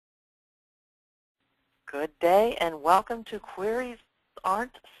Good day and welcome to Queries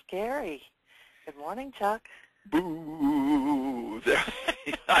Aren't Scary. Good morning, Chuck. Boo!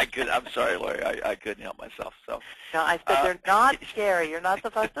 I'm sorry, Lori. I couldn't help myself. So. No, I said they're not scary. You're not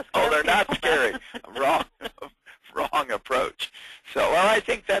supposed to scare Oh, they're not scary. Wrong approach. So, well, I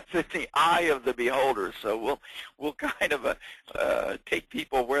think that's in the eye of the beholder. So we'll kind of take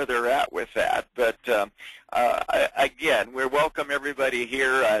people where they're at with that. But again, we welcome everybody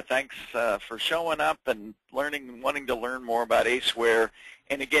here. Thanks for showing up and wanting to learn more about ACEware.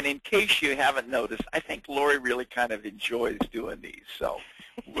 And again, in case you haven't noticed, I think Lori really kind of enjoys doing these. So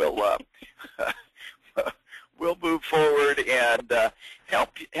we'll we'll move forward and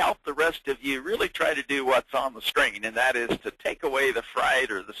help the rest of you really try to do what's on the screen, and that is to take away the fright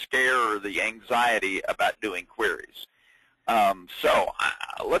or the scare or the anxiety about doing queries.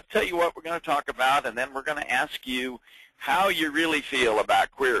 Let's tell you what we're going to talk about, and then we're going to ask you how you really feel about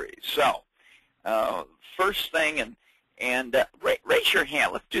queries. So first thing, and raise your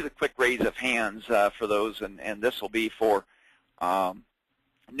hand. Let's do the quick raise of hands for those, and this will be for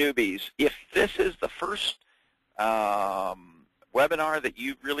newbies. If this is the first webinar that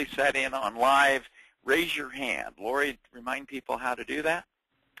you really sat in on live, raise your hand. Lori, remind people how to do that.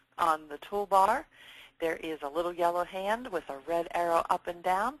 On the toolbar, there is a little yellow hand with a red arrow up and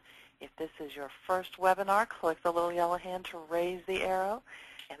down. If this is your first webinar, click the little yellow hand to raise the arrow,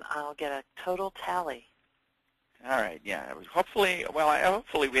 and I'll get a total tally. All right, yeah. Hopefully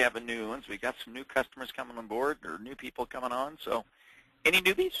we have a new ones. We got some new customers coming on board, or new people coming on. So, any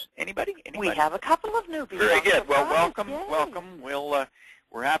newbies? Anybody? We have a couple of newbies. Very good. Well, welcome, Yay. welcome.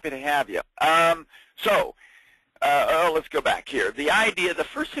 We're happy to have you. Let's go back here. The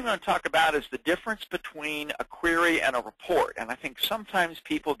first thing I'm going to talk about is the difference between a query and a report. And I think sometimes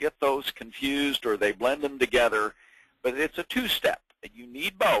people get those confused or they blend them together, but it's a two-step. You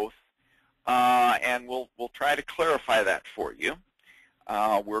need both, and we'll try to clarify that for you.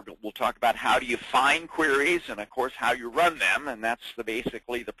 We'll talk about how do you find queries and, of course, how you run them, and that's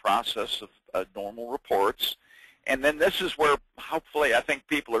basically the process of normal reports. And then this is where hopefully I think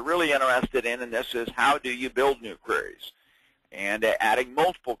people are really interested in, and this is how do you build new queries and adding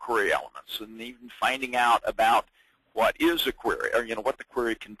multiple query elements and even finding out about what is a query or what the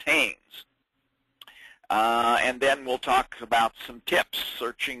query contains. And then we'll talk about some tips,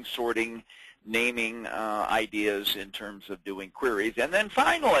 searching, sorting, naming ideas in terms of doing queries. And then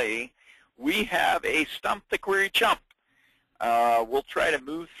finally, we have a Stump the Query Chump. We'll try to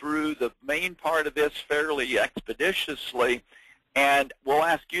move through the main part of this fairly expeditiously, and we'll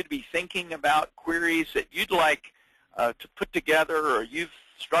ask you to be thinking about queries that you'd like to put together or you've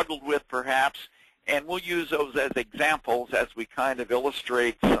struggled with perhaps, and we'll use those as examples as we kind of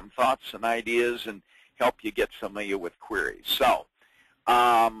illustrate some thoughts and ideas and help you get familiar with queries. So,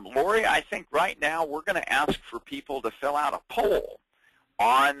 Lori, I think right now we're going to ask for people to fill out a poll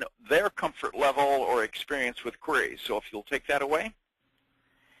on their comfort level or experience with queries. So if you'll take that away.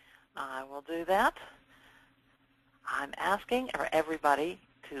 I will do that. I'm asking for everybody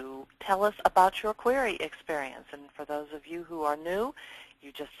to tell us about your query experience. And for those of you who are new,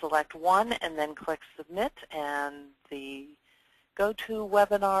 you just select one and then click Submit, and the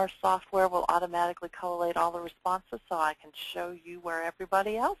GoToWebinar software will automatically collate all the responses so I can show you where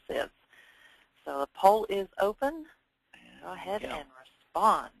everybody else is. So the poll is open. Go ahead and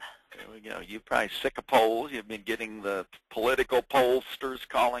respond. There we go. You're probably sick of polls. You've been getting the political pollsters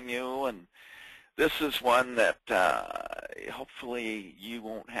calling you, and this is one that hopefully you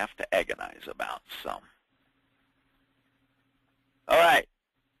won't have to agonize about. So, all right.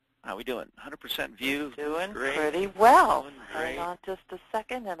 How are we doing? 100% view? Doing great. Pretty well. Great. Hang on just a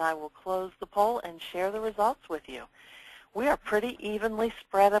second, and I will close the poll and share the results with you. We are pretty evenly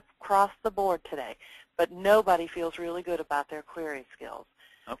spread across the board today, but nobody feels really good about their query skills.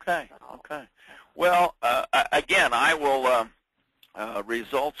 Okay. Okay. Well, again, I will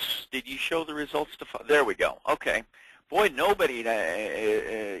results. Did you show the results? There we go. Okay. Boy, nobody.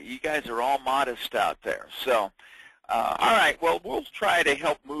 You guys are all modest out there. So. All right, well, we'll try to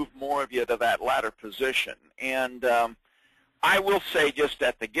help move more of you to that latter position. And I will say just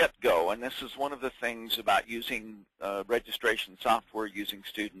at the get-go, and this is one of the things about using registration software, using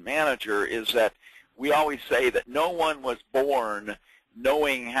Student Manager, is that we always say that no one was born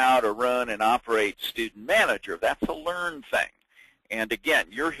knowing how to run and operate Student Manager. That's a learned thing. And again,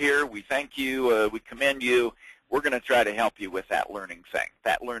 you're here. We thank you. We commend you. We're going to try to help you with that learning thing,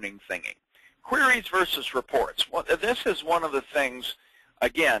 that learning thinking. Queries versus reports. Well, this is one of the things,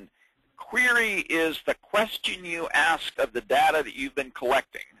 again, query is the question you ask of the data that you've been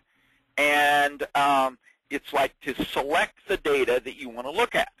collecting. And it's like to select the data that you want to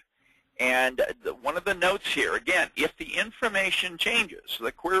look at. And one of the notes here, again, if the information changes,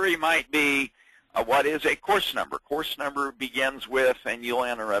 the query might be, what is a course number? Course number begins with, and you'll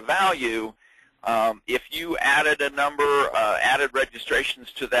enter a value. If you added a number, added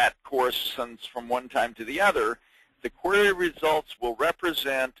registrations to that course since from one time to the other, the query results will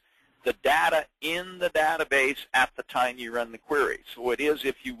represent the data in the database at the time you run the query. So it is,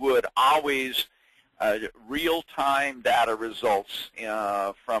 if you would, always real-time data results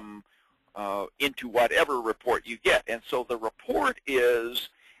from into whatever report you get. And so the report is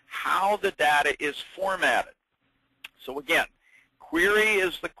how the data is formatted. So again, query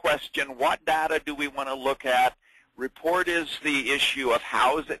is the question, what data do we want to look at? Report is the issue of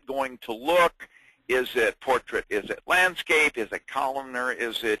how is it going to look? Is it portrait? Is it landscape? Is it columnar?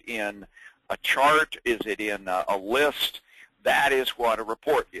 Is it in a chart? Is it in a list? That is what a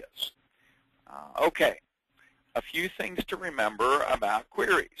report is. Okay, a few things to remember about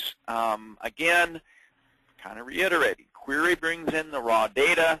queries. Again, kind of reiterating, query brings in the raw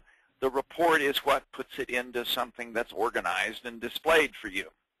data. The report is what puts it into something that's organized and displayed for you.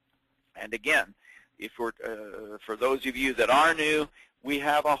 And again, if we're, for those of you that are new, we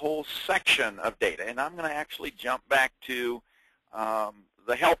have a whole section of data. And I'm going to actually jump back to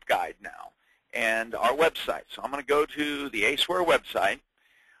the help guide now and our website. So I'm going to go to the ACEware website.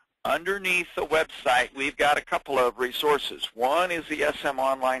 Underneath the website, we've got a couple of resources. One is the SM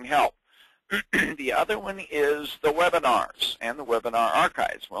Online Help. The other one is the webinars and the webinar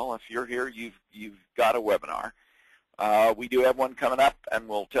archives. Well, if you're here, you've got a webinar. We do have one coming up, and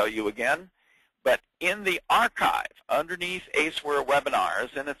we'll tell you again. But in the archive, underneath ACEware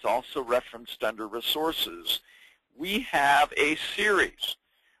webinars, and it's also referenced under resources, we have a series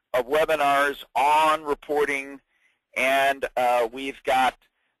of webinars on reporting, and we've got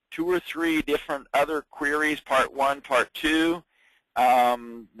 2 or 3 different other queries, part 1, part 2.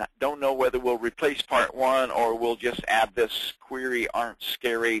 Don't know whether we'll replace part 1 or we'll just add this query aren't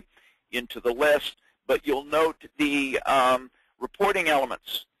scary into the list. But you'll note the reporting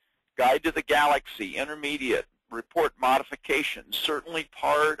elements, Guide to the Galaxy, Intermediate, Report Modifications. Certainly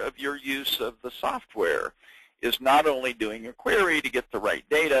part of your use of the software is not only doing a query to get the right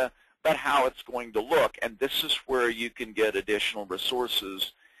data, but how it's going to look. And this is where you can get additional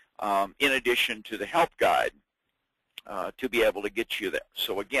resources in addition to the help guide to be able to get you there.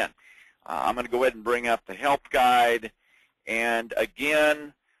 So again, I'm going to go ahead and bring up the help guide. And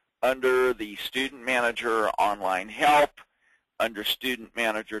again, under the Student Manager Online Help, under Student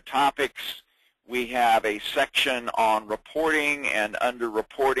Manager Topics, we have a section on reporting, and under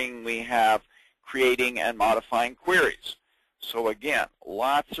reporting we have creating and modifying queries. So again,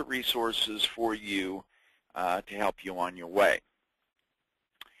 lots of resources for you to help you on your way.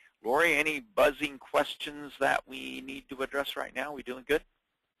 Lori, any buzzing questions that we need to address right now? We doing good?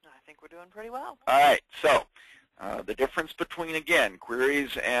 I think we're doing pretty well. All right. So the difference between, again,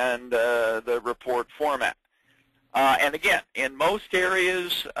 queries and the report format. And again, in most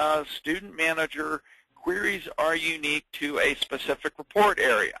areas, Student Manager queries are unique to a specific report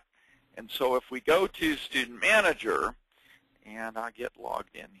area. And so if we go to Student Manager, and I'll get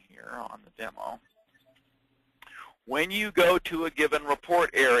logged in here on the demo. When you go to a given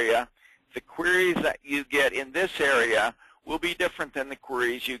report area, the queries that you get in this area will be different than the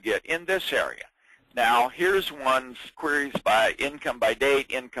queries you get in this area. Now, here's one, queries by income by date,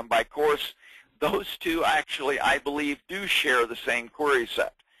 income by course. Those two actually, I believe, do share the same query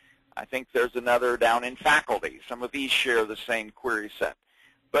set. I think there's another down in faculty. Some of these share the same query set.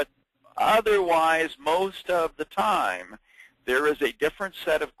 But otherwise, most of the time, there is a different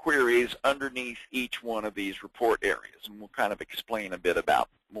set of queries underneath each one of these report areas, and we'll kind of explain a bit about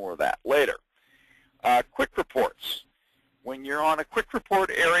more of that later. Quick reports. When you're on a quick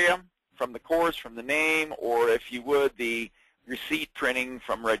report area from the course, from the name, or if you would, the receipt printing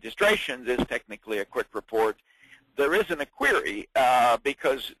from registrations is technically a quick report. There isn't a query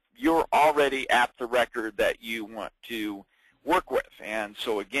because you're already at the record that you want to work with. And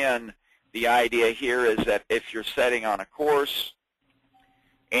so again, the idea here is that if you're setting on a course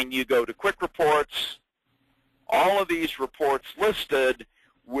and you go to quick reports, all of these reports listed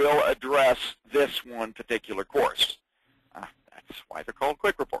will address this one particular course. That's why they're called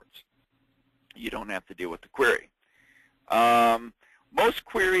quick reports. You don't have to deal with the query. Most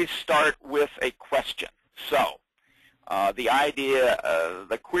queries start with a question. So the idea,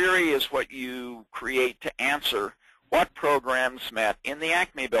 the query is what you create to answer what programs met in the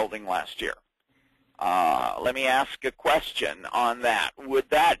Acme building last year. Let me ask a question on that. Would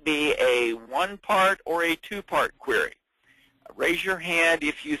that be a 1-part or a 2-part query? Raise your hand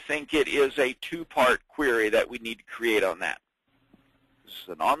if you think it is a 2-part query that we need to create on that. This is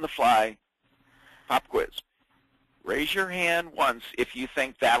an on-the-fly pop quiz. Raise your hand once if you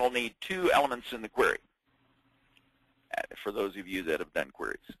think that'll need 2 elements in the query. For those of you that have done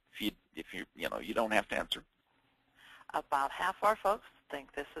queries, if you don't have to answer. About half our folks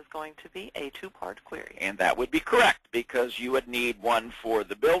think this is going to be a 2-part query. And that would be correct, because you would need one for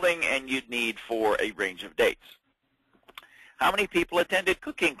the building and you'd need for a range of dates. How many people attended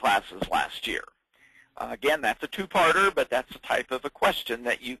cooking classes last year? Again, that's a 2-parter, but that's the type of a question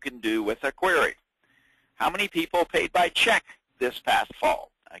that you can do with a query. How many people paid by check this past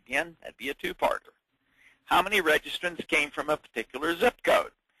fall? Again, that'd be a 2-parter. How many registrants came from a particular zip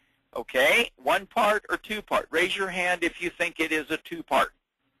code? Okay, 1-part or 2-part? Raise your hand if you think it is a 2-part.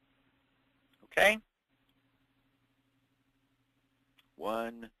 Okay?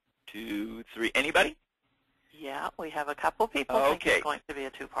 1, 2, 3. Anybody? Yeah, we have a couple people think it's going to be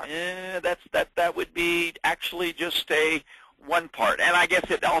a 2-part. That would be actually just a 1-part. And I guess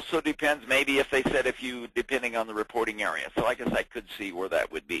it also depends maybe if they said depending on the reporting area. So I guess I could see where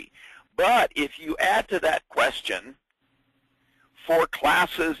that would be. But if you add to that question for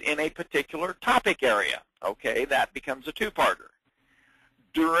classes in a particular topic area, okay, that becomes a 2-parter.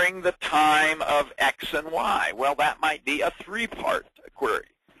 During the time of X and Y, well, that might be a 3-part query.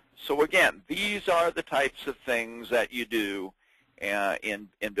 So again, these are the types of things that you do in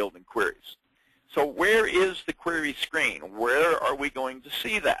building queries. So where is the query screen? Where are we going to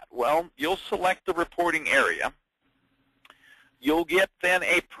see that? Well, you'll select the reporting area. You'll get then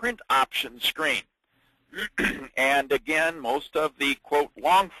a print option screen. And again, most of the, quote,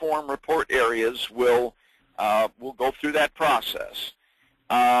 long-form report areas will go through that process.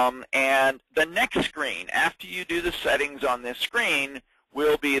 And the next screen, after you do the settings on this screen,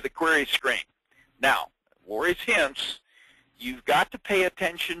 will be the query screen. Now, Lori's hints, you've got to pay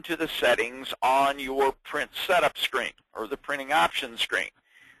attention to the settings on your print setup screen or the printing options screen.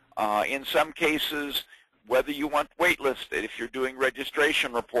 In some cases, whether you want waitlisted, if you're doing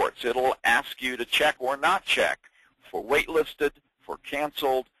registration reports, it'll ask you to check or not check for waitlisted, for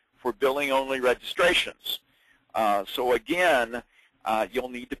canceled, for billing-only registrations. So again, you'll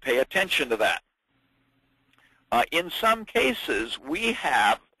need to pay attention to that. In some cases,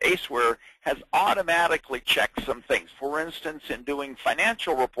 ACEware has automatically checked some things. For instance, in doing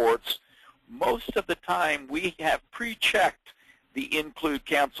financial reports, most of the time we have pre-checked the include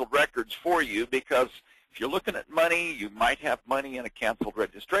canceled records for you, because if you're looking at money, you might have money in a canceled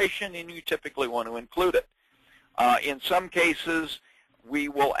registration, and you typically want to include it. In some cases,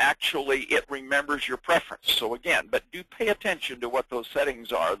 it remembers your preference. So again, but do pay attention to what those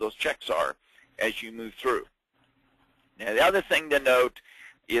settings are, those checks are, as you move through. Now, the other thing to note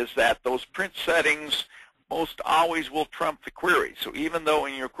is that those print settings most always will trump the query. So even though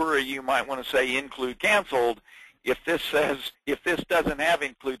in your query you might want to say include canceled, if this doesn't have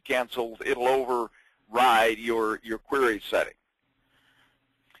include canceled, it'll override your query setting.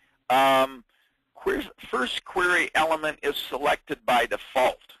 First query element is selected by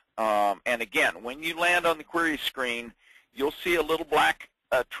default. And again, when you land on the query screen, you'll see a little black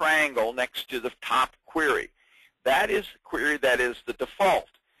triangle next to the top query. That is the query that is the default.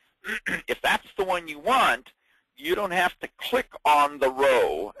 If that's the one you want, you don't have to click on the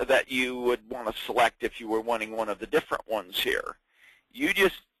row that you would want to select if you were wanting one of the different ones here. You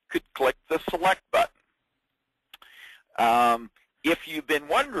just could click the select button. If you've been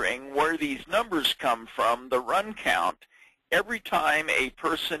wondering where these numbers come from, the run count, every time a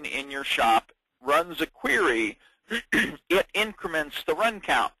person in your shop runs a query, it increments the run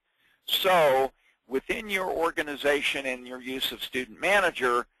count. So within your organization and your use of Student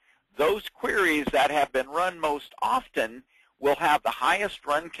Manager, those queries that have been run most often will have the highest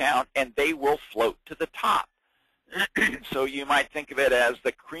run count, and they will float to the top. So you might think of it as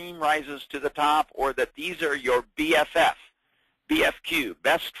the cream rises to the top, or that these are your BFQ,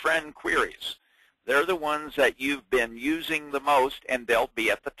 best friend queries. They're the ones that you've been using the most, and they'll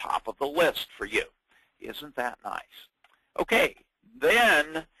be at the top of the list for you. Isn't that nice? Okay,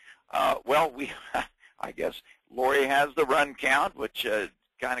 then, I guess Lori has the run count, which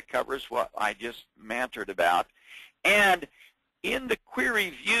kind of covers what I just mantered about. And in the query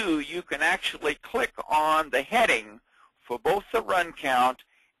view, you can actually click on the heading for both the run count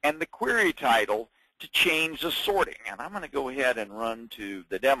and the query title to change the sorting. And I'm going to go ahead and run to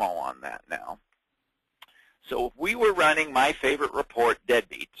the demo on that now. So if we were running my favorite report,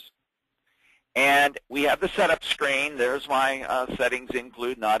 Deadbeats, and we have the setup screen, there's my settings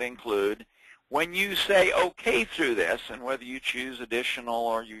include, not include. When you say OK through this, and whether you choose additional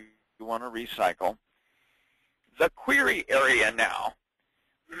or you want to recycle, the query area now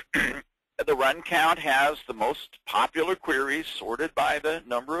the run count has the most popular queries sorted by the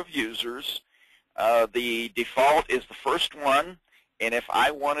number of users. The default is the first one, and if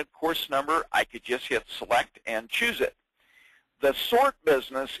I wanted course number, I could just hit select and choose it. The sort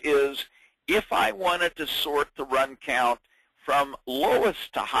business is if I wanted to sort the run count from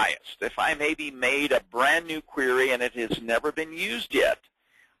lowest to highest. If I maybe made a brand new query and it has never been used yet,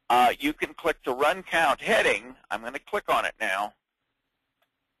 you can click the run count heading. I'm going to click on it now.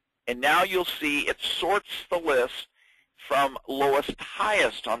 And now you'll see it sorts the list from lowest to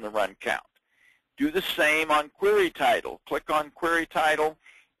highest on the run count. Do the same on query title. Click on query title,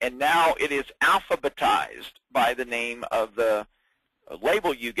 and now it is alphabetized by the name of the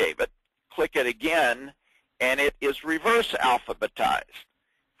label you gave it. Click it again, and it is reverse alphabetized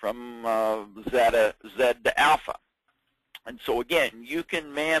from Z to alpha. And so again, you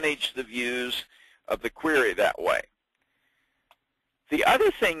can manage the views of the query that way. The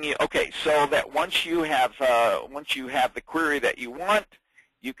other thing, okay, so that once you have the query that you want,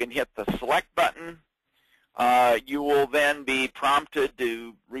 you can hit the select button. You will then be prompted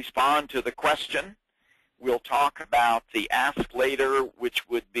to respond to the question. We'll talk about the ask later, which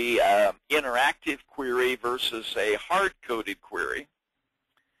would be an interactive query versus a hard-coded query.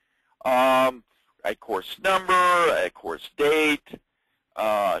 A course number, a course date,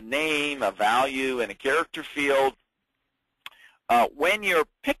 name, a value, and a character field. When you're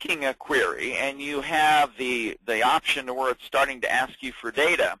picking a query and you have the option where it's starting to ask you for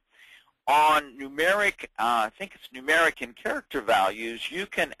data, on numeric, I think it's numeric and character values, you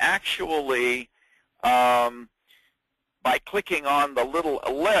can actually, by clicking on the little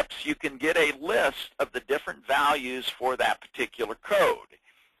ellipse, you can get a list of the different values for that particular code.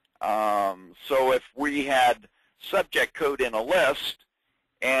 So if we had subject code in a list,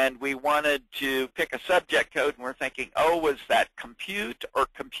 and we wanted to pick a subject code, and we're thinking, oh, was that compute or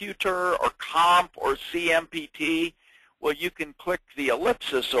computer or comp or CMPT? Well, you can click the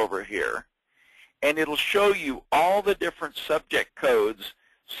ellipsis over here, and it'll show you all the different subject codes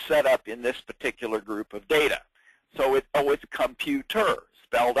set up in this particular group of data. So it's computer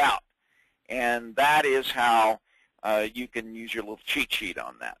spelled out, and that is how you can use your little cheat sheet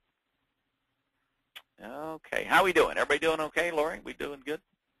on that. Okay, how are we doing? Everybody doing okay, Lori? We doing good?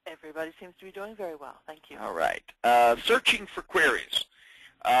 Everybody seems to be doing very well. Thank you. All right. Searching for queries.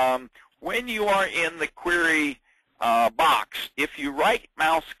 When you are in the query box, if you right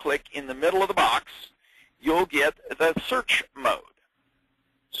mouse click in the middle of the box, you'll get the search mode.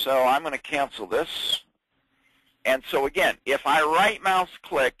 So I'm going to cancel this. And so again, if I right mouse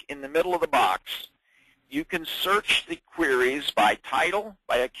click in the middle of the box, you can search the queries by title,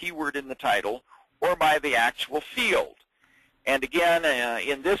 by a keyword in the title, or by the actual field. And again,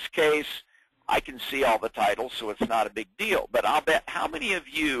 in this case, I can see all the titles, so it's not a big deal. But I'll bet how many of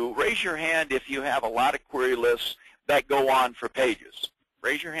you, raise your hand if you have a lot of query lists that go on for pages.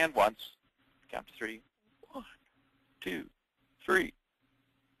 Raise your hand once. Count to 3. 1, 2, 3.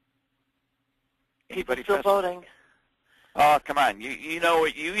 Anybody still voting? Oh, come on. You know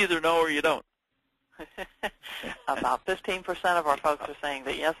it. You either know or you don't. About 15% of our folks are saying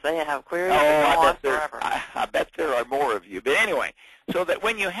that, yes, they have queries Oh, that go on forever. I bet there are more of you. But anyway, so that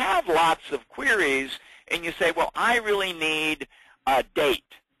when you have lots of queries and you say, well, I really need a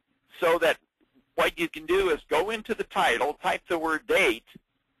date, so that what you can do is go into the title, type the word date,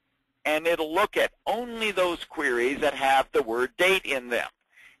 and it'll look at only those queries that have the word date in them.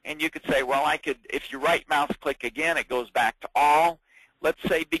 And you could say, well, I could, if you right mouse click again, it goes back to all. Let's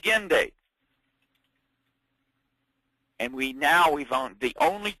say begin date. And we've owned the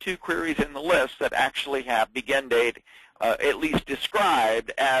only 2 queries in the list that actually have begin date at least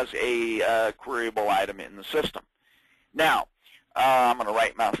described as a queryable item in the system. Now, I'm going to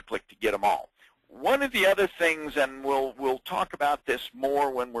right mouse click to get them all. One of the other things, and we'll talk about this more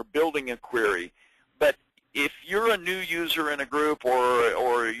when we're building a query, but if you're a new user in a group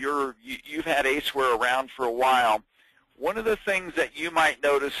or you've had ACEware around for a while, one of the things that you might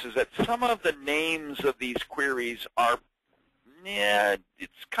notice is that some of the names of these queries are,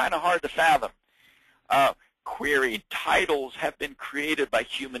 it's kind of hard to fathom. Query titles have been created by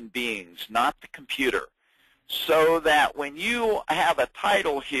human beings, not the computer. So that when you have a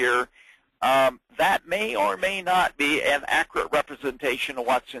title here, that may or may not be an accurate representation of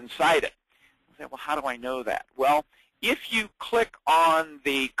what's inside it. You say, well, how do I know that? Well, if you click on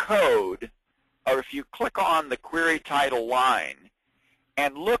the code, or if you click on the query title line,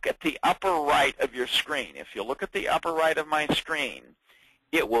 and look at the upper right of your screen. If you look at the upper right of my screen,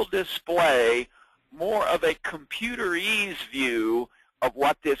 it will display more of a computerese view of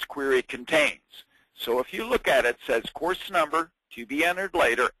what this query contains. So if you look at it, it says course number, to be entered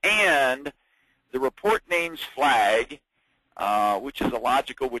later, and the report names flag, which is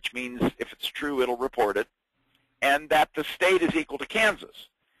illogical, which means if it's true, it'll report it, and that the state is equal to Kansas.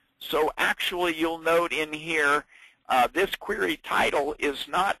 So actually, you'll note in here, this query title is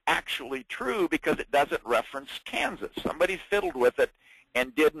not actually true because it doesn't reference Kansas. Somebody fiddled with it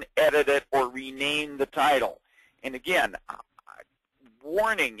and didn't edit it or rename the title. And again,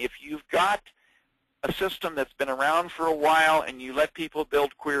 warning, if you've got a system that's been around for a while and you let people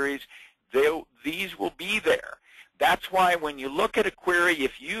build queries, these will be there. That's why when you look at a query,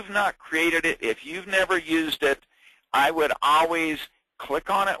 if you've not created it, if you've never used it, I would always click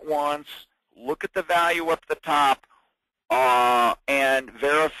on it once, look at the value up the top, and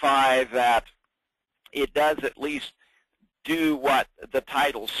verify that it does at least do what the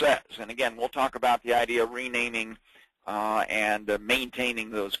title says. And again, we'll talk about the idea of renaming and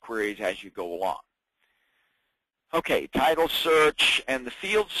maintaining those queries as you go along. Okay, title search and the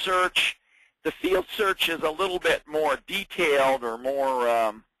field search. The field search is a little bit more detailed or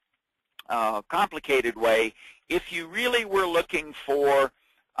more complicated way. If you really were looking for,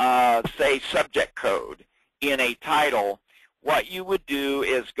 say, subject code in a title, what you would do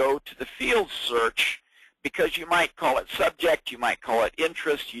is go to the field search, because you might call it subject, you might call it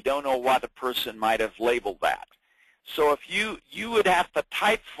interest, you don't know what a person might have labeled that. So if you would have to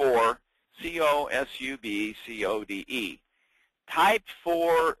type for COSUBCODE,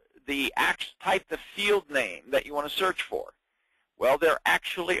 type the field name that you want to search for. Well, there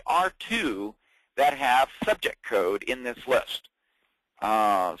actually are two that have subject code in this list.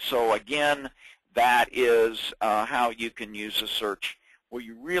 So again, that is how you can use a search where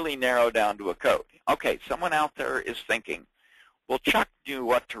you really narrow down to a code. Okay, someone out there is thinking, well, Chuck knew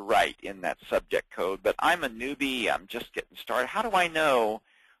what to write in that subject code, but I'm a newbie, I'm just getting started. How do I know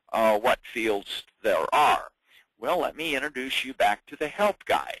what fields there are? Well, let me introduce you back to the help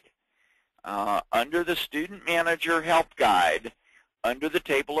guide. Under the Student Manager Help Guide, under the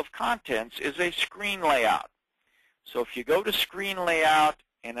table of contents is a screen layout. So if you go to screen layout,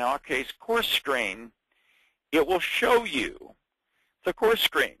 in our case course screen, it will show you the course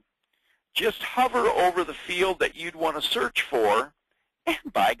screen. Just hover over the field that you'd want to search for,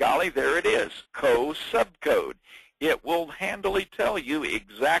 and by golly, there it is, co-subcode. It will handily tell you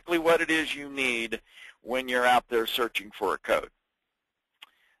exactly what it is you need when you're out there searching for a code.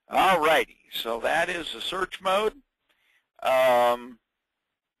 All righty, so that is the search mode.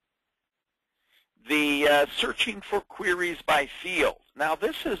 Searching for queries by field. Now,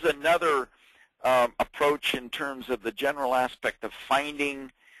 this is another approach in terms of the general aspect of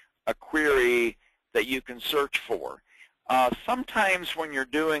finding a query that you can search for. Sometimes when you're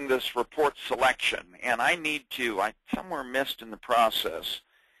doing this report selection, and I somewhere missed in the process,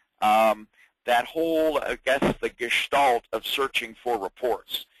 that whole, I guess, the gestalt of searching for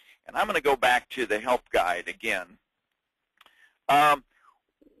reports. And I'm going to go back to the help guide again.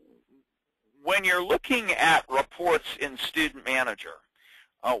 When you're looking at reports in Student Manager,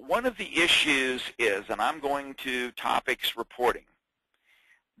 one of the issues is, and I'm going to topics reporting,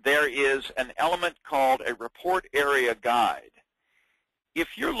 there is an element called a report area guide.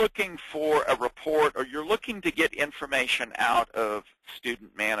 If you're looking for a report or you're looking to get information out of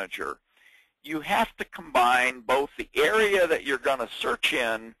Student Manager, you have to combine both the area that you're going to search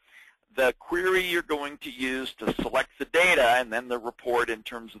in, the query you're going to use to select the data, and then the report in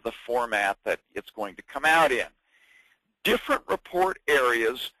terms of the format that it's going to come out in. Different report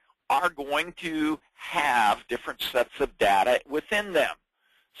areas are going to have different sets of data within them.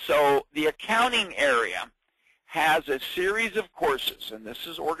 So the accounting area has a series of courses, and this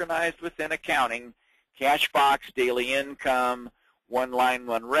is organized within accounting, cash box, daily income, one line,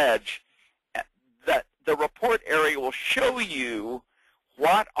 one reg. That the report area will show you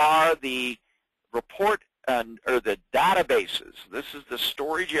what are the report or the databases. This is the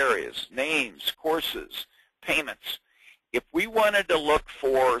storage areas, names, courses, payments. If we wanted to look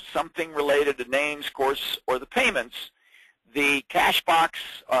for something related to names, course, or the payments, the cash box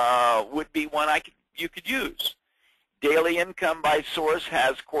would be one you could use. Daily income by source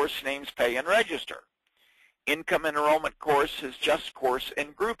has course names, pay, and register. Income and enrollment course is just course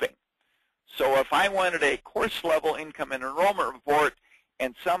and grouping. So if I wanted a course level income and enrollment report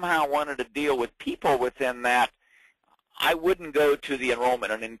and somehow wanted to deal with people within that, I wouldn't go to the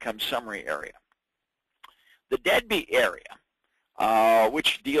enrollment and income summary area. The deadbeat area,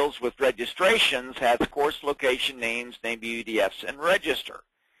 which deals with registrations, has course location, names, name, UDFs, and register.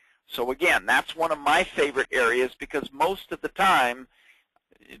 So again, that's one of my favorite areas because most of the time,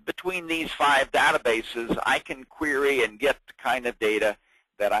 between these 5 databases, I can query and get the kind of data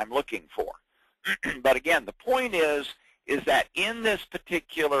that I'm looking for. But again, the point is, is that in this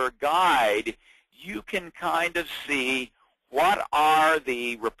particular guide, you can kind of see what are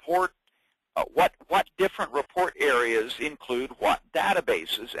the report, what different report areas include what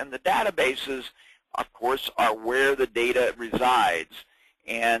databases. And the databases, of course, are where the data resides.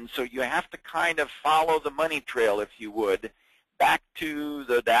 And so you have to kind of follow the money trail, if you would, back to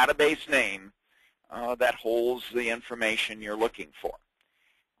the database name that holds the information you're looking for.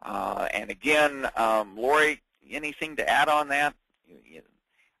 And again, Lori, anything to add on that?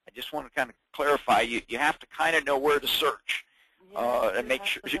 I just want to kind of clarify, you have to kind of know where to search and make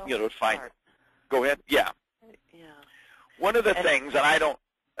sure to find it. Go ahead. Yeah. Yeah. One of the things, and I don't,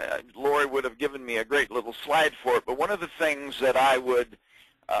 Lori would have given me a great little slide for it, but one of the things that I would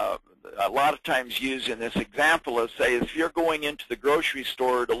a lot of times use in this example is, say, if you're going into the grocery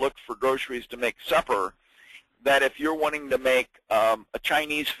store to look for groceries to make supper, that if you're wanting to make a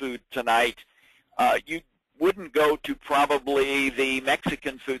Chinese food tonight, you wouldn't go to probably the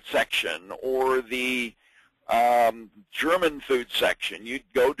Mexican food section or the German food section. You'd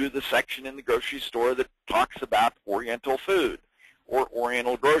go to the section in the grocery store that talks about Oriental food or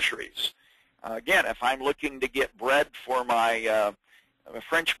Oriental groceries. Again, if I'm looking to get bread for my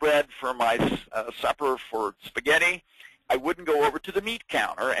French bread for my supper for spaghetti, I wouldn't go over to the meat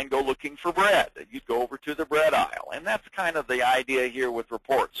counter and go looking for bread. You'd go over to the bread aisle. And that's kind of the idea here with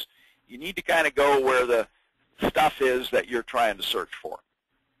reports. You need to kind of go where the stuff is that you're trying to search for.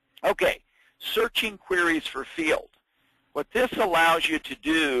 Okay, searching queries for field. What this allows you to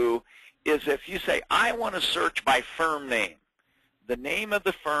do is if you say, I want to search by firm name, the name of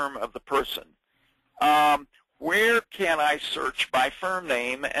the firm of the person, where can I search by firm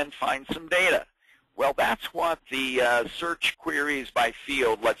name and find some data? Well, that's what the search queries by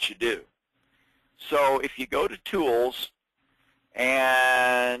field lets you do. So if you go to Tools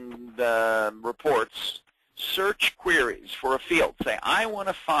and Reports, search queries for a field. Say, I want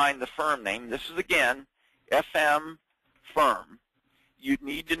to find the firm name. This is, again, FM firm. You'd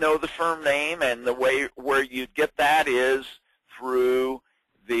need to know the firm name, and the way where you'd get that is through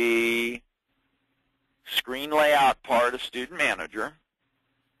the screen layout part of Student Manager.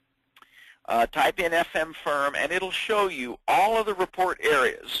 Type in FM firm, and it'll show you all of the report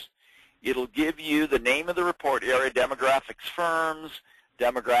areas. It'll give you the name of the report area, demographics firms,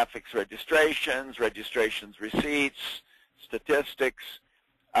 demographics registrations, registrations receipts, statistics,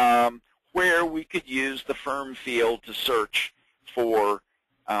 where we could use the firm field to search for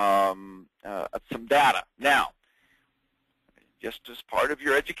some data. Now, just as part of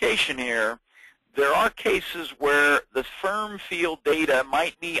your education here, there are cases where the firm field data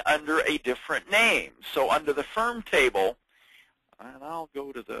might be under a different name. So under the firm table, and I'll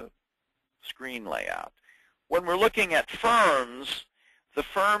go to the screen layout. When we're looking at firms, the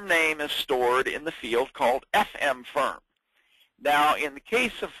firm name is stored in the field called FM firm. Now, in the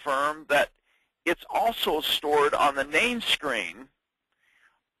case of firm, that it's also stored on the name screen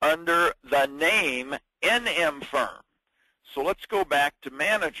under the name NM firm. So let's go back to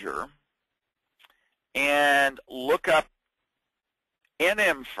Manager and look up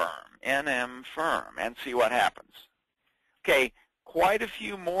NM firm, and see what happens. Okay, quite a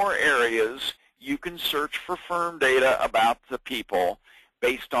few more areas you can search for firm data about the people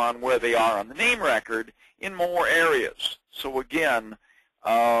based on where they are on the name record in more areas. So again,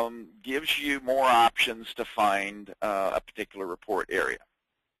 gives you more options to find a particular report area.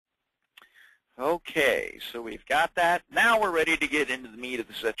 Okay, so we've got that. Now we're ready to get into the meat of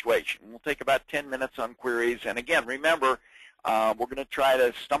the situation. We'll take about 10 minutes on queries. And again, remember, we're going to try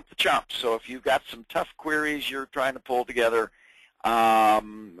to stump the chumps. So if you've got some tough queries you're trying to pull together,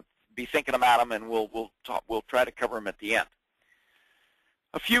 be thinking about them, and we'll try to cover them at the end.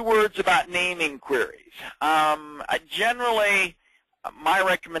 A few words about naming queries. Generally, my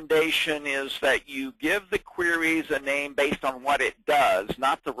recommendation is that you give the queries a name based on what it does,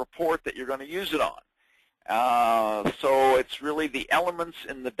 not the report that you're going to use it on. So it's really the elements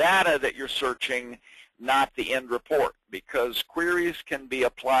in the data that you're searching, not the end report, because queries can be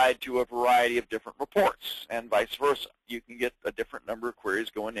applied to a variety of different reports and vice versa. You can get a different number of queries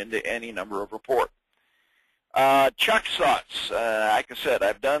going into any number of reports. Chuck sorts, like I said,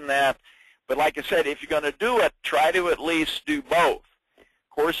 I've done that. But like I said, if you're going to do it, try to at least do both.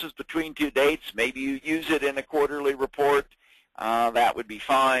 Courses between two dates, maybe you use it in a quarterly report. That would be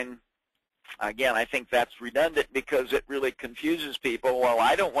fine. Again, I think that's redundant because it really confuses people. Well,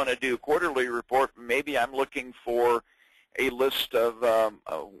 I don't want to do a quarterly report. Maybe I'm looking for a list of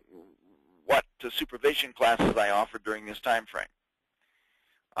what supervision classes I offered during this time frame.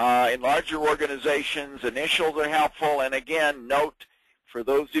 In larger organizations, initials are helpful. And again, note For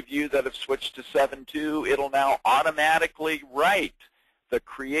those of you that have switched to 7.2, it'll now automatically write the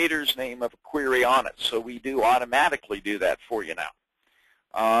creator's name of a query on it. So we do automatically do that for you now.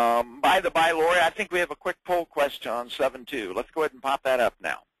 By the by, Lori, I think we have a quick poll question on 7.2. Let's go ahead and pop that up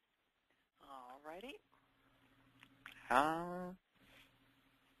now. All righty.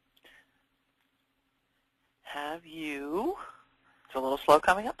 Have you, it's a little slow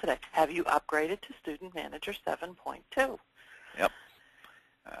coming up today, have you upgraded to Student Manager 7.2? Yep.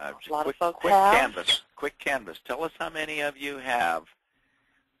 A lot of folks have. Quick canvas. Tell us how many of you have.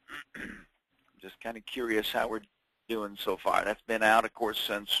 Just kind of curious how we're doing so far. That's been out, of course,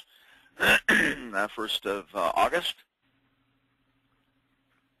 since 1st of August.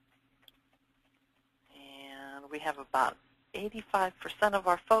 And we have about 85% of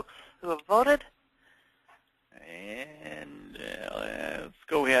our folks who have voted. And let's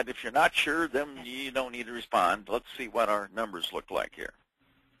go ahead. If you're not sure, then you don't need to respond. Let's see what our numbers look like here.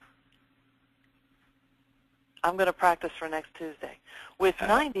 I'm going to practice for next Tuesday. With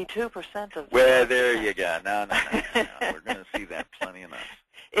 92% of well, there you go. No. We're going to see that plenty enough.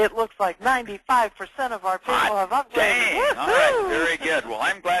 It looks like 95% of our people have upgraded. Dang. All right. Very good. Well,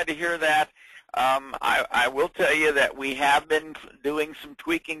 I'm glad to hear that. I will tell you that we have been doing some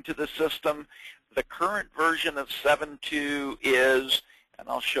tweaking to the system. The current version of 7.2 is, and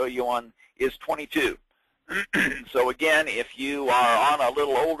I'll show you on, is 22. So again, if you are on a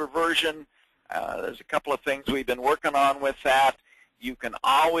little older version, there's a couple of things we've been working on with that. You can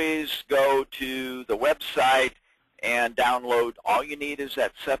always go to the website and download. All you need is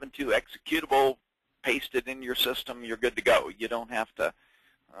that 7.2 executable, paste it in your system, you're good to go. You don't have to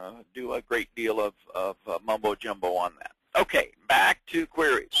do a great deal of mumbo-jumbo on that. Okay, back to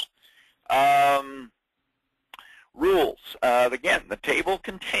queries. Rules. Again, the table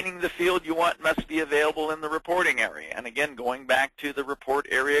containing the field you want must be available in the reporting area. And again, going back to the report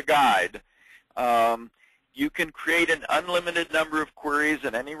area guide, you can create an unlimited number of queries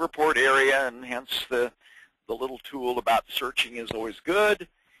in any report area, and hence the little tool about searching is always good.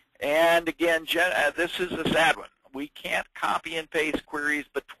 And again, this is a sad one. We can't copy and paste queries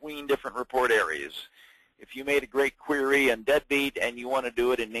between different report areas. If you made a great query in Deadbeat and you want to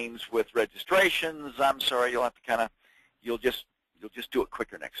do it in names with registrations, I'm sorry, you'll have to you'll just do it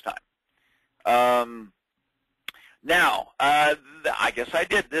quicker next time. Now, I guess I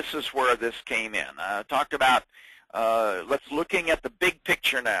did. This is where this came in. Talked about, let's looking at the big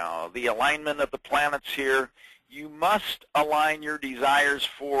picture now, the alignment of the planets here. You must align your desires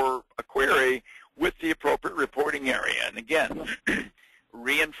for a query with the appropriate reporting area. And again,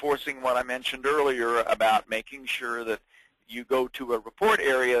 reinforcing what I mentioned earlier about making sure that you go to a report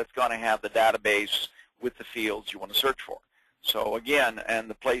area that's going to have the database with the fields you want to search for. So again, and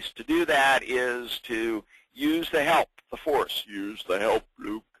the place to do that is to use the help, the force. Use the help,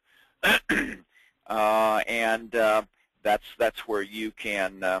 Luke. That's where you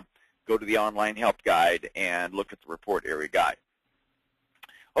can go to the online help guide and look at the report area guide.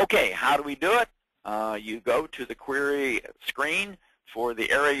 Okay, how do we do it? You go to the query screen for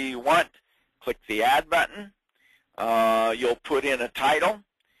the area you want, click the Add button. You'll put in a title,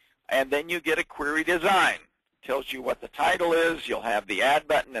 and then you get a query design. It tells you what the title is. You'll have the Add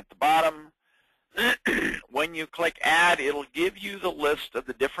button at the bottom. When you click Add, it'll give you the list of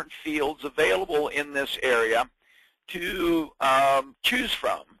the different fields available in this area to choose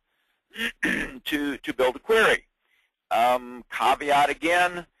from to build a query. Caveat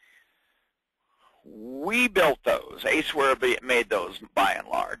again, we built those. ACEware made those by and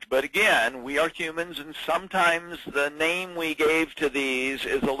large. But again, we are humans, and sometimes the name we gave to these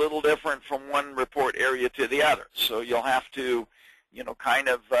is a little different from one report area to the other. So you'll have to, kind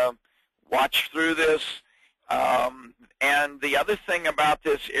of watch through this. And the other thing about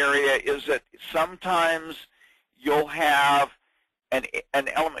this area is that sometimes you'll have an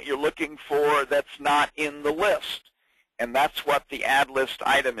element you're looking for that's not in the list. And that's what the add list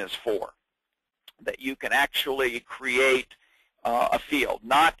item is for, that you can actually create a field.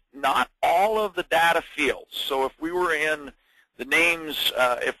 Not all of the data fields. So if we were in the names,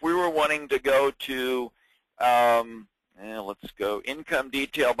 if we were wanting to go to, let's go income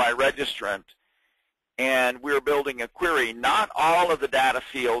detail by registrant, and we're building a query, not all of the data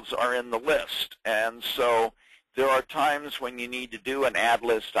fields are in the list. And so there are times when you need to do an add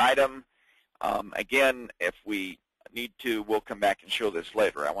list item. Again, if we need to, we'll come back and show this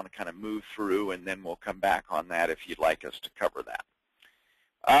later. I want to kind of move through, and then we'll come back on that if you'd like us to cover that.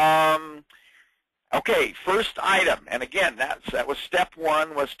 Okay, first item, and again, that was step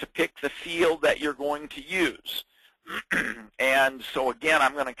one, was to pick the field that you're going to use. And so again,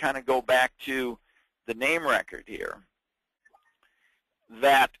 I'm going to kind of go back to the name record here.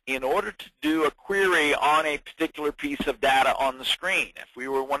 that in order to do a query on a particular piece of data on the screen, if we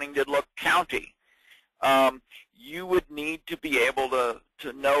were wanting to look county, you would need to be able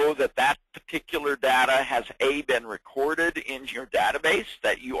to know that that particular data has been recorded in your database,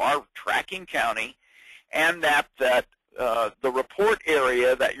 that you are tracking county, and that the report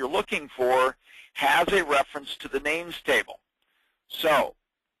area that you're looking for has a reference to the names table. So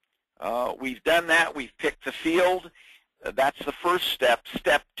we've done that. We've picked the field. That's the first step.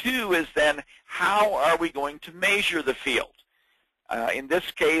 Step 2 is then how are we going to measure the field? In this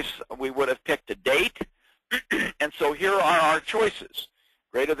case, we would have picked a date. And so here are our choices: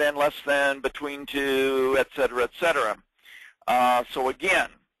 greater than, less than, between two, et cetera, et cetera. So again,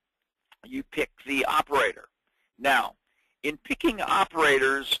 you pick the operator. Now, in picking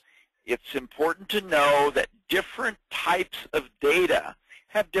operators, it's important to know that different types of data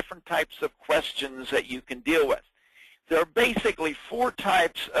have different types of questions that you can deal with. There are basically 4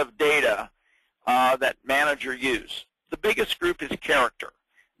 types of data that manager use. The biggest group is character.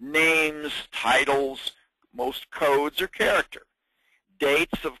 Names, titles, most codes are character.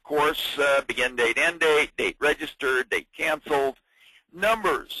 Dates, of course, begin date, end date, date registered, date canceled.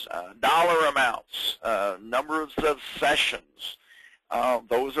 Numbers, dollar amounts, numbers of sessions.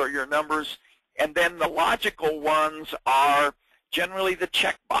 Those are your numbers. And then the logical ones are generally the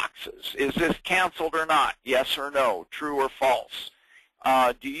check boxes. Is this canceled or not? Yes or no, true or false.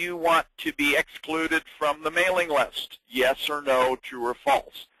 Do you want to be excluded from the mailing list? Yes or no, true or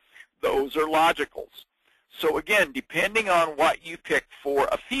false. Those are logicals. So again, depending on what you pick for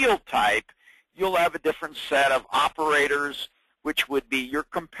a field type, you'll have a different set of operators, which would be your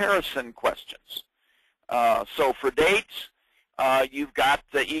comparison questions. So for dates, you've got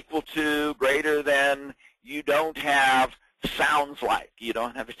the equal to, greater than. You don't have sounds like. You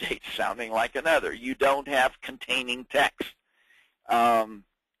don't have a date sounding like another. You don't have containing text.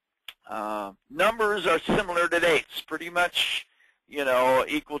 Numbers are similar to dates, pretty much,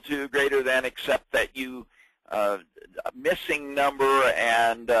 equal to, greater than, except that you a missing number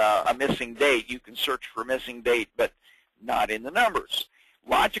and a missing date. You can search for missing date, but not in the numbers.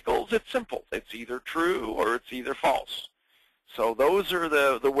 Logicals, it's simple. It's either true or it's either false. So those are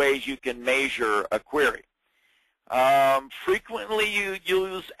the ways you can measure a query. Frequently you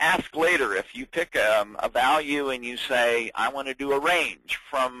use ask later. If you pick a value and you say, I want to do a range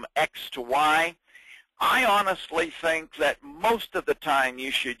from X to Y, I honestly think that most of the time you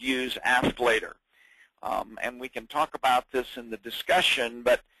should use ask later. And we can talk about this in the discussion,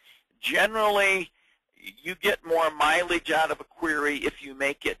 but generally you get more mileage out of a query if you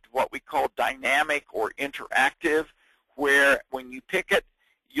make it what we call dynamic or interactive, where when you pick it,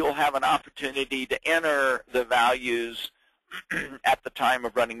 you'll have an opportunity to enter the values at the time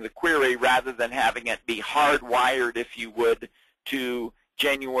of running the query rather than having it be hardwired, if you would, to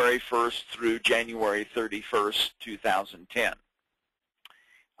January 1st through January 31st, 2010.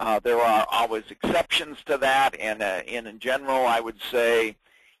 There are always exceptions to that, and in general, I would say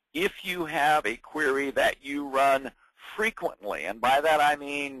if you have a query that you run frequently, and by that I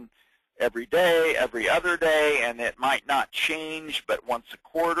mean every day, every other day, and it might not change but once a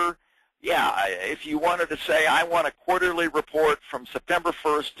quarter, yeah, if you wanted to say, I want a quarterly report from September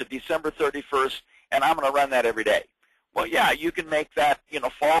 1st to December 31st, and I'm going to run that every day. Well, yeah, you can make that,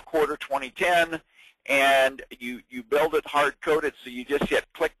 fall quarter 2010, and you build it hard-coded, so you just hit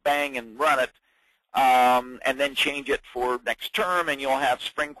click, bang, and run it, and then change it for next term, and you'll have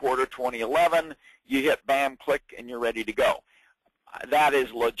spring quarter 2011. You hit bam, click, and you're ready to go. That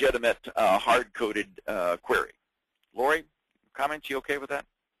is legitimate hard-coded query. Lori, comments? You okay with that?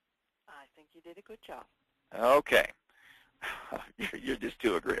 I think you did a good job. Okay. You're just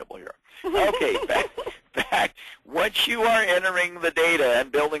too agreeable here. Okay, back. Once you are entering the data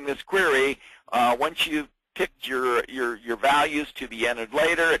and building this query, once you've picked your values to be entered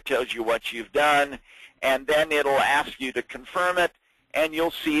later, it tells you what you've done, and then it'll ask you to confirm it, and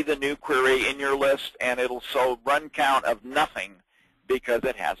you'll see the new query in your list, and it'll show run count of nothing because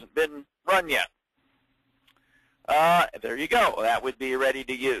it hasn't been run yet. There you go. That would be ready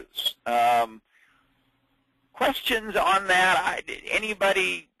to use. Questions on that?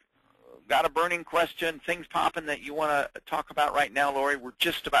 Anybody got a burning question, things popping that you want to talk about right now, Lori? We're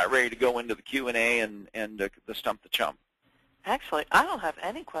just about ready to go into the Q&A and the Stump the Chump. Actually, I don't have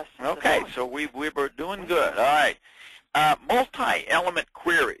any questions. Okay, so we were doing good. All right. Multi-element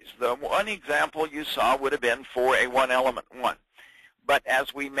queries. The one example you saw would have been for a one-element one. But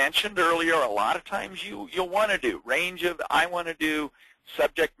as we mentioned earlier, a lot of times you'll want to do range of, I want to do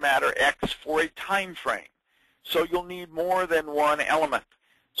subject matter X for a time frame. So you'll need more than one element.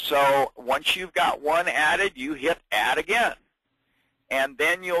 So once you've got one added, you hit add again. and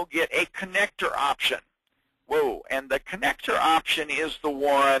then you'll get a connector option. Whoa, and the connector option is the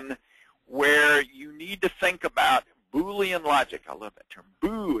one where you need to think about Boolean logic. I love that term.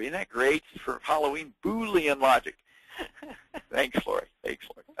 Boo, isn't that great for Halloween? Boolean logic. Thanks, Lori. Thanks,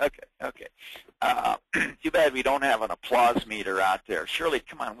 Lori. Okay. Too bad we don't have an applause meter out there. Shirley,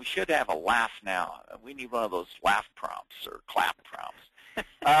 come on, we should have a laugh now. We need one of those laugh prompts or clap prompts.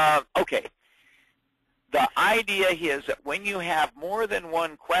 Okay. The idea is that when you have more than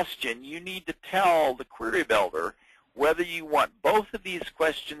one question, you need to tell the query builder whether you want both of these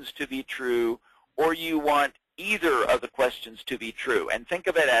questions to be true or you want either of the questions to be true. And think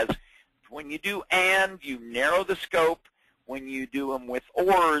of it as when you do and, you narrow the scope. When you do them with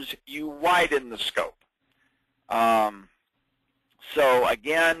ors, you widen the scope. So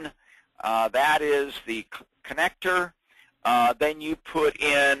again, that is the connector. Then you put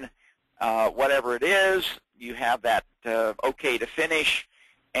in whatever it is. You have that OK to finish,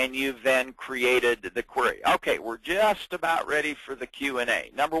 and you've then created the query. Okay, we're just about ready for the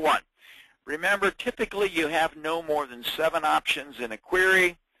Q&A. Number one, remember, typically you have no more than 7 options in a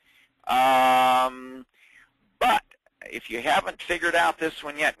query. But if you haven't figured out this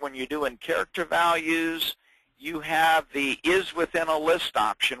one yet, when you're doing character values, you have the is within a list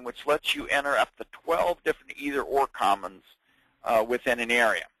option, which lets you enter up to 12 different either or commons within an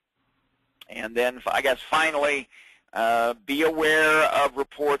area. And then, I guess, finally, be aware of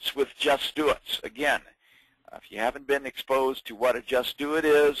reports with just do it's. Again, if you haven't been exposed to what a just do it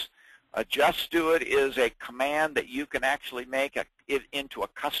is, a just do it is a command that you can actually make it into a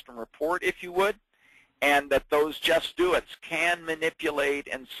custom report, if you would, and that those just do it's can manipulate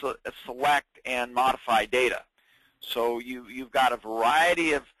and select and modify data. So you've got a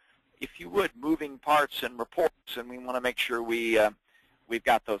variety of, if you would, moving parts and reports, and we want to make sure we've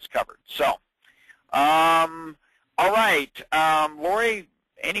got those covered. So, all right, Lori,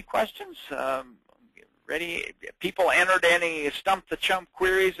 any questions? Ready? People entered any Stump the Chump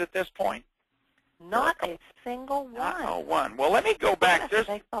queries at this point? Not a single one. Not one. Well, let me go back. There's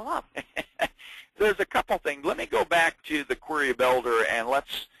a couple things. Let me go back to the query builder, and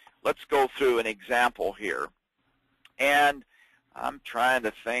let's go through an example here. And I'm trying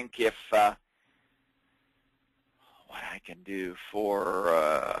to think if what I can do for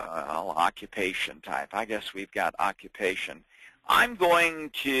occupation type. I guess we've got occupation. I'm going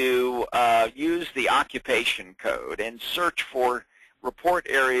to use the occupation code and search for report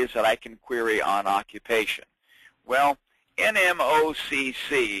areas that I can query on occupation. Well,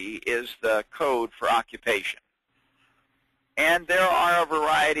 NMOCC is the code for occupation. And there are a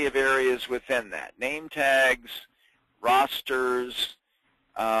variety of areas within that. Name tags, rosters,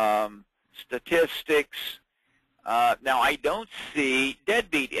 statistics. Now, I don't see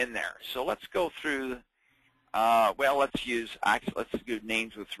deadbeat in there. So let's go through, well, let's do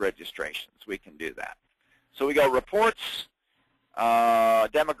names with registrations. We can do that. So we go reports,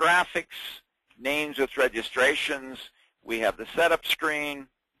 demographics, names with registrations. We have the setup screen.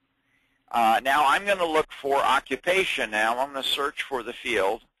 Now I'm going to look for occupation now. I'm going to search for the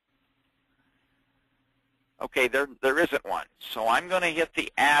field. Okay, there isn't one. So I'm going to hit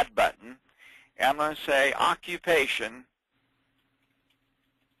the add button. And I'm going to say occupation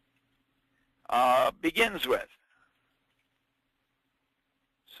begins with.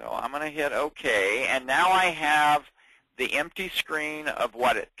 So I'm going to hit OK. And now I have the empty screen of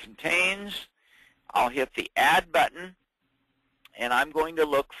what it contains. I'll hit the add button, and I'm going to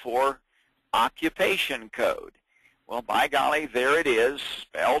look for occupation code. Well, by golly, there it is,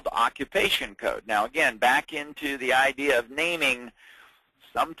 spelled occupation code. Now, again, back into the idea of naming,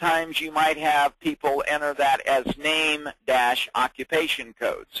 sometimes you might have people enter that as name-occupation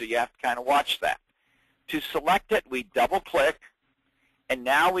code, so you have to kind of watch that. To select it, we double-click, and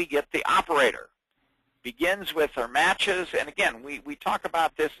now we get the operator. Begins with or matches, and again, we talk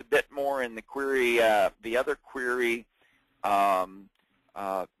about this a bit more in the query, the other query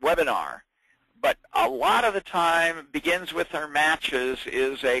webinar. But a lot of the time, begins with or matches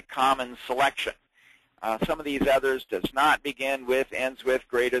is a common selection. Some of these others does not begin with, ends with,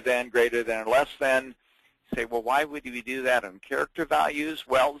 greater than, or less than. You say, well, why would we do that on character values?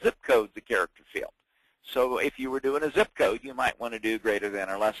 Well, zip code's a character field. So if you were doing a zip code, you might want to do greater than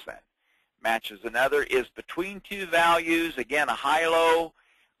or less than. Matches another is between two values. Again, a high-low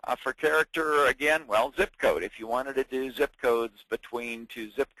for character. Again, well, zip code. If you wanted to do zip codes between two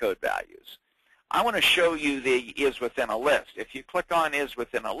zip code values. I want to show you the is within a list. If you click on is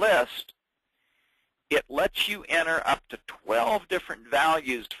within a list, it lets you enter up to 12 different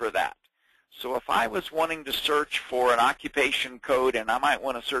values for that. So if I was wanting to search for an occupation code and I might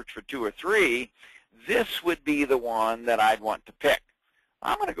want to search for 2 or 3, this would be the one that I'd want to pick.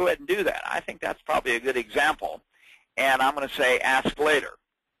 I'm going to go ahead and do that. I think that's probably a good example. And I'm going to say ask later.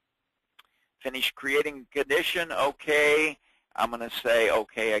 Finish creating condition, okay. I'm going to say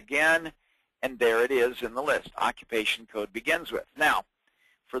okay again, and there it is in the list. Occupation code begins with. Now,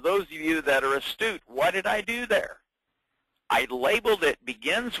 for those of you that are astute, what did I do there? I labeled it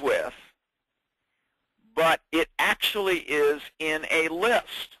begins with, but it actually is in a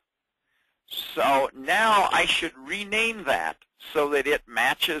list. So now I should rename that so that it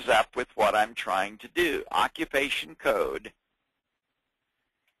matches up with what I'm trying to do. Occupation code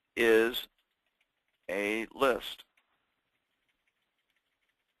is a list.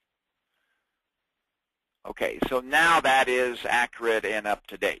 Okay, so now that is accurate and up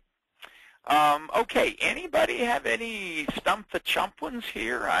to date. Okay, anybody have any stump the chump ones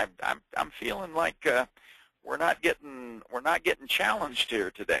here? I'm feeling like we're not getting challenged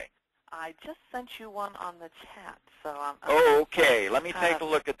here today. I just sent you one on the chat, so I'm okay, let me take a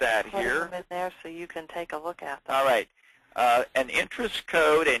look at that here. Put them in there so you can take a look at them. All right. An interest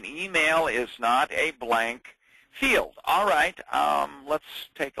code and email is not a blank field. All right, let's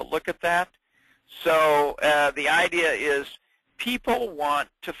take a look at that. So the idea is people want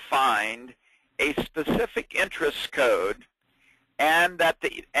to find a specific interest code and that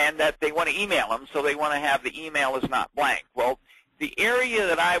they want to email them, so they want to have the email is not blank. Well, the area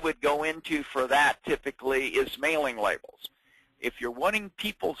that I would go into for that typically is mailing labels. If you're wanting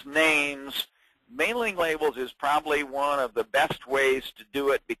people's names, mailing labels is probably one of the best ways to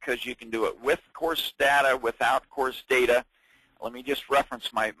do it because you can do it with course data, without course data. Let me just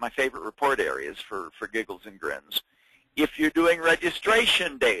reference my favorite report areas for giggles and grins. If you're doing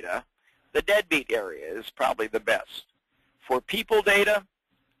registration data, the deadbeat area is probably the best. For people data,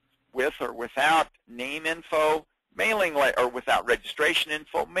 with or without name info, mailing or without registration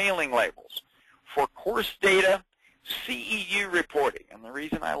info, mailing labels. For course data, CEU reporting. And the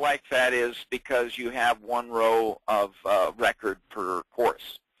reason I like that is because you have one row of record per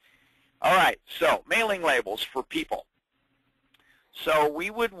course. All right, so mailing labels for people. So we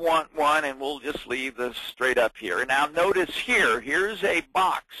would want one, and we'll just leave this straight up here. Now notice here, here's a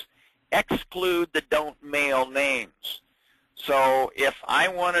box. Exclude the don't mail names. So if I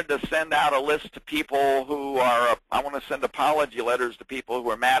wanted to send out a list to people who are, I want to send apology letters to people who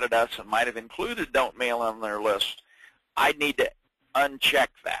are mad at us and might have included don't mail on their list, I'd need to uncheck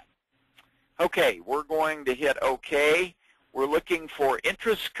that. Okay, we're going to hit OK. We're looking for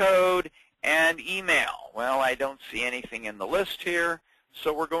interest code and email. Well, I don't see anything in the list here,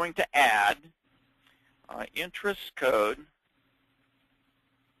 so we're going to add interest code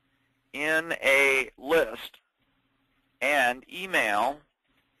in a list, and email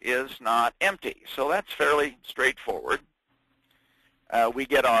is not empty. So that's fairly straightforward. We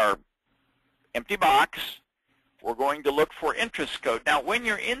get our empty box. We're going to look for interest code. Now, when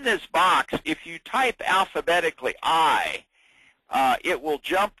you're in this box, if you type alphabetically I, it will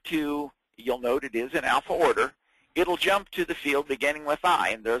jump to, you'll note it is in alpha order, it'll jump to the field beginning with I,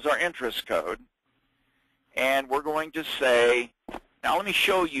 and there's our interest code. And we're going to say, now let me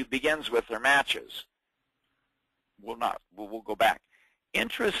show you begins with or matches. We'll go back.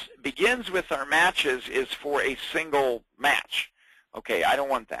 Interest begins with our matches is for a single match. Okay, I don't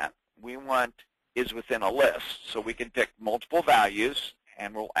want that. We want is within a list, so we can pick multiple values,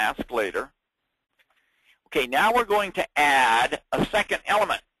 and we'll ask later. Okay, now we're going to add a second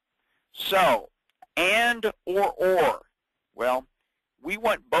element. So, and or. Well, we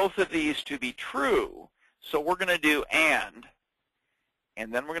want both of these to be true, so we're going to do and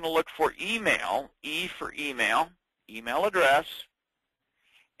then we're going to look for email, E for email, email address,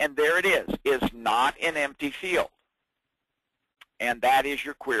 and there it is not an empty field. And that is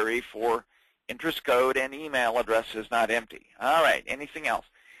your query for interest code and email address is not empty. All right, anything else?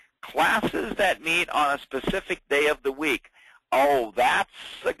 Classes that meet on a specific day of the week. Oh, that's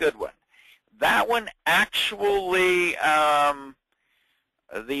a good one. That one actually,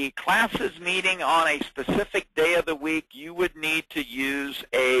 the classes meeting on a specific day of the week, you would need to use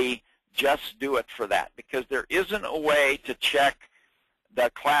a just do it for that because there isn't a way to check the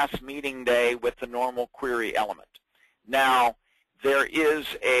class meeting day with the normal query element. Now, there is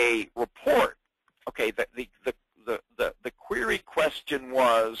a report. Okay, the query question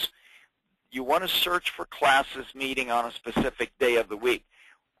was, you want to search for classes meeting on a specific day of the week.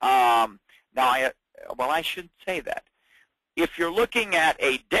 I shouldn't say that. If you're looking at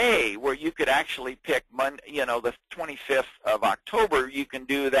a day where you could actually pick Monday, the 25th of October, you can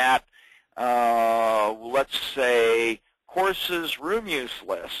do that. Let's say courses room use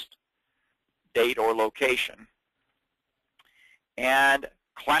list, date or location, and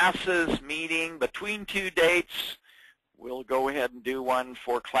classes meeting between two dates. We'll go ahead and do one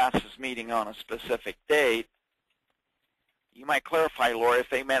for classes meeting on a specific date. You might clarify, Laura, if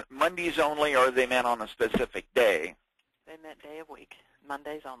they meant Mondays only or they meant on a specific day. They meant day of week,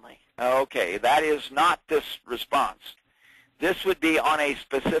 Mondays only. Okay, that is not this response. This would be on a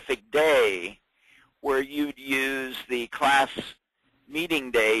specific day where you'd use the class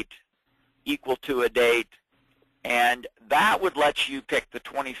meeting date equal to a date, and that would let you pick the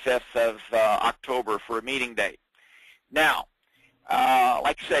 25th of October for a meeting date. Now,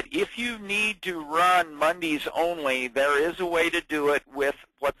 like I said, if you need to run Mondays only, there is a way to do it with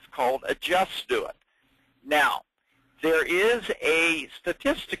what's called a just do it. Now, there is a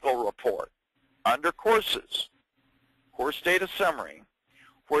statistical report under courses, course data summary,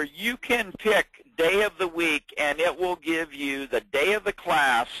 where you can pick day of the week and it will give you the day of the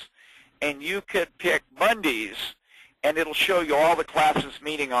class, and you could pick Mondays and it'll show you all the classes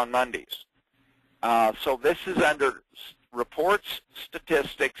meeting on Mondays. So this is under reports,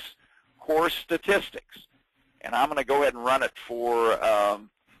 statistics, course statistics. And I'm going to go ahead and run it for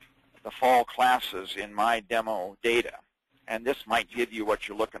the fall classes in my demo data. And this might give you what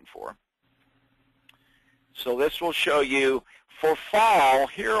you're looking for. So this will show you for fall,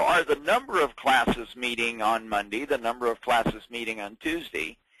 here are the number of classes meeting on Monday, the number of classes meeting on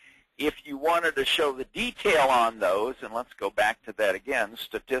Tuesday. If you wanted to show the detail on those, and let's go back to that again,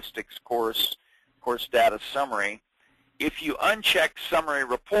 statistics, course data summary. If you uncheck summary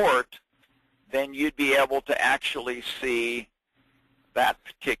report, then you'd be able to actually see that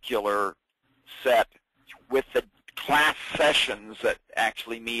particular set with the class sessions that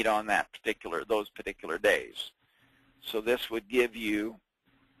actually meet on those particular days. So this would give you,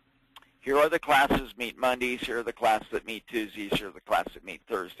 here are the classes meet Mondays, here are the classes that meet Tuesdays, here are the classes that meet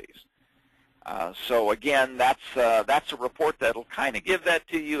Thursdays. So again, that's a report that'll kind of give that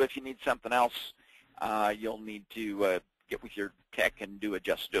to you. If you need something else, you'll need to get with your tech and do a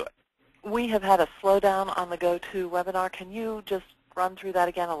just do it. We have had a slowdown on the GoToWebinar. Can you just run through that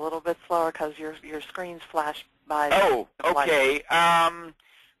again a little bit slower, because your screens flash by? Oh, okay.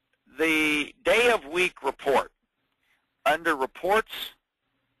 The day of week report. Under reports,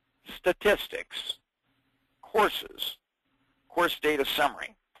 statistics, courses, course data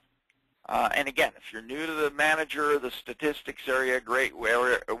summary. And again, if you're new to the manager, the statistics area, a great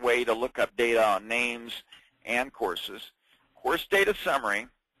way to look up data on names and courses. Course data summary.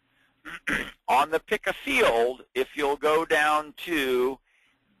 On the pick a field, if you'll go down to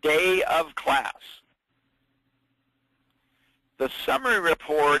day of class. The summary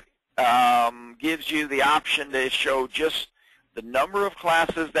report gives you the option to show just the number of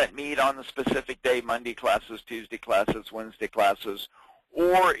classes that meet on the specific day, Monday classes, Tuesday classes, Wednesday classes,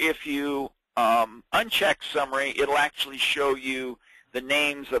 or if you uncheck summary, it'll actually show you the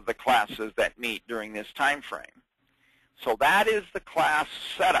names of the classes that meet during this time frame. So that is the class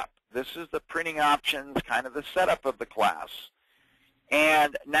setup. This is the printing options, kind of the setup of the class.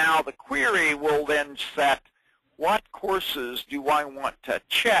 And now the query will then set what courses do I want to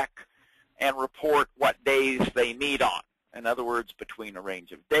check and report what days they meet on. In other words, between a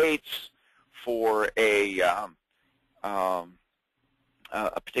range of dates for a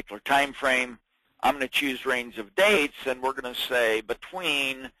particular time frame. I'm going to choose range of dates, and we're going to say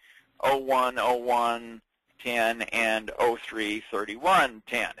between 01/01/10 and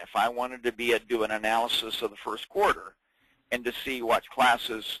 03/31/10. If I wanted to do an analysis of the first quarter and to see what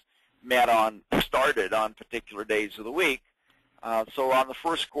classes started on particular days of the week. So on the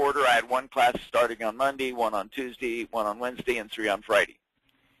first quarter, I had one class starting on Monday, one on Tuesday, one on Wednesday, and 3 on Friday.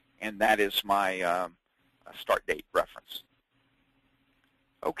 And that is my start date reference.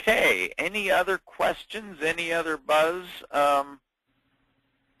 Okay, any other questions, any other buzz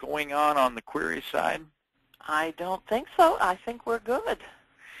going on the query side? I don't think so. I think we're good.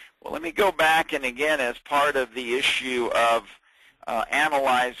 Well, let me go back, and again, as part of the issue of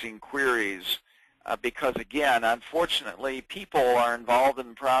analyzing queries, because again, unfortunately, people are involved in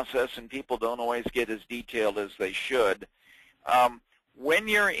the process and people don't always get as detailed as they should. When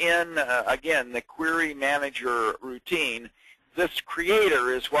you're in, again, the query manager routine, this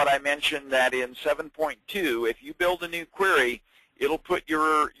creator is what I mentioned that in 7.2, if you build a new query, it'll put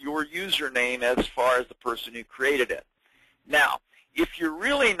your username as far as the person who created it. Now, if you're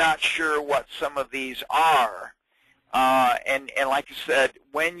really not sure what some of these are, and like I said,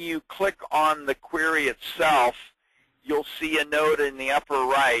 when you click on the query itself, you'll see a note in the upper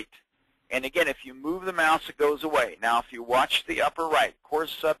right. And again, if you move the mouse, it goes away. Now, if you watch the upper right,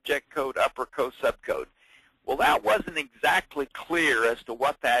 course subject code, upper co-subcode, well, that wasn't exactly clear as to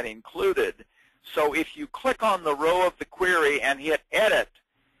what that included. So if you click on the row of the query and hit Edit,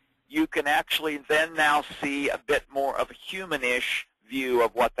 you can actually then now see a bit more of a human-ish view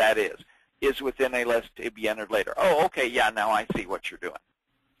of what that is within a list to be entered later. Oh, okay, yeah, now I see what you're doing.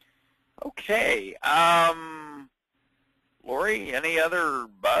 Okay, Lori, any other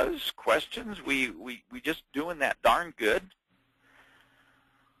buzz, questions? We just doing that darn good.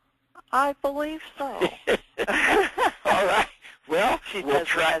 I believe so. All right. Well, we'll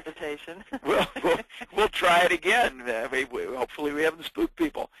try. Hesitation. we'll try it again. Hopefully we haven't spooked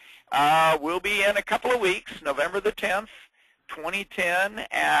people. We'll be in a couple of weeks, November the 10th, 2010,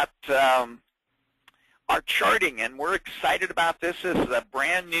 at our charting, and we're excited about this. This is a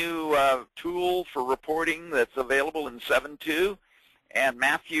brand new tool for reporting that's available in 7.2, and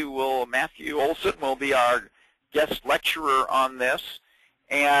Matthew Olson will be our guest lecturer on this.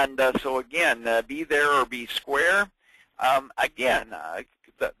 And so again, be there or be square. Again,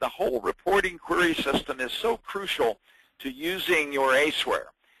 the whole reporting query system is so crucial to using your ACEware.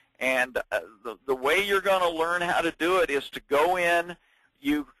 And the way you're going to learn how to do it is to go in.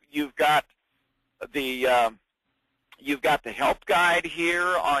 You've got the help guide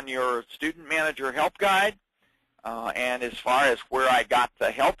here on your Student Manager help guide. And as far as where I got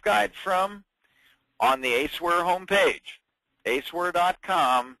the help guide from, on the ACEware homepage,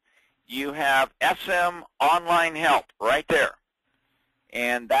 ACEware.com, you have SM Online Help right there.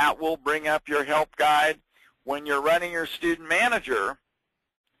 And that will bring up your help guide. When you're running your Student Manager,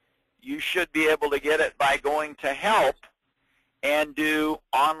 you should be able to get it by going to Help and do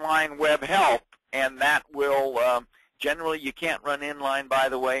Online Web Help. And that will, generally you can't run inline, by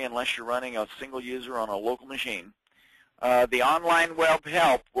the way, unless you're running a single user on a local machine. The Online Web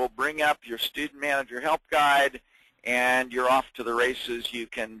Help will bring up your Student Manager help guide, and you're off to the races. You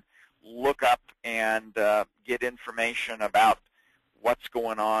can look up and get information about what's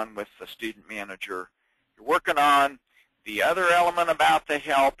going on with the Student Manager you're working on. The other element about the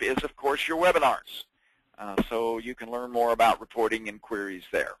help is, of course, your webinars. So you can learn more about reporting and queries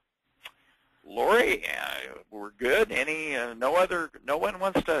there. Lori, we're good. No one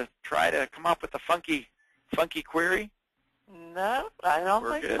wants to try to come up with a funky query? No, I don't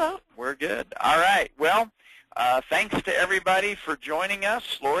think so. We're good. All right. Well, thanks to everybody for joining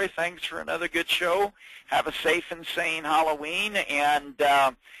us. Lori, thanks for another good show. Have a safe and sane Halloween, and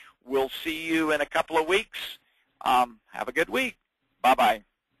we'll see you in a couple of weeks. Have a good week. Bye-bye.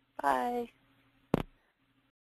 Bye.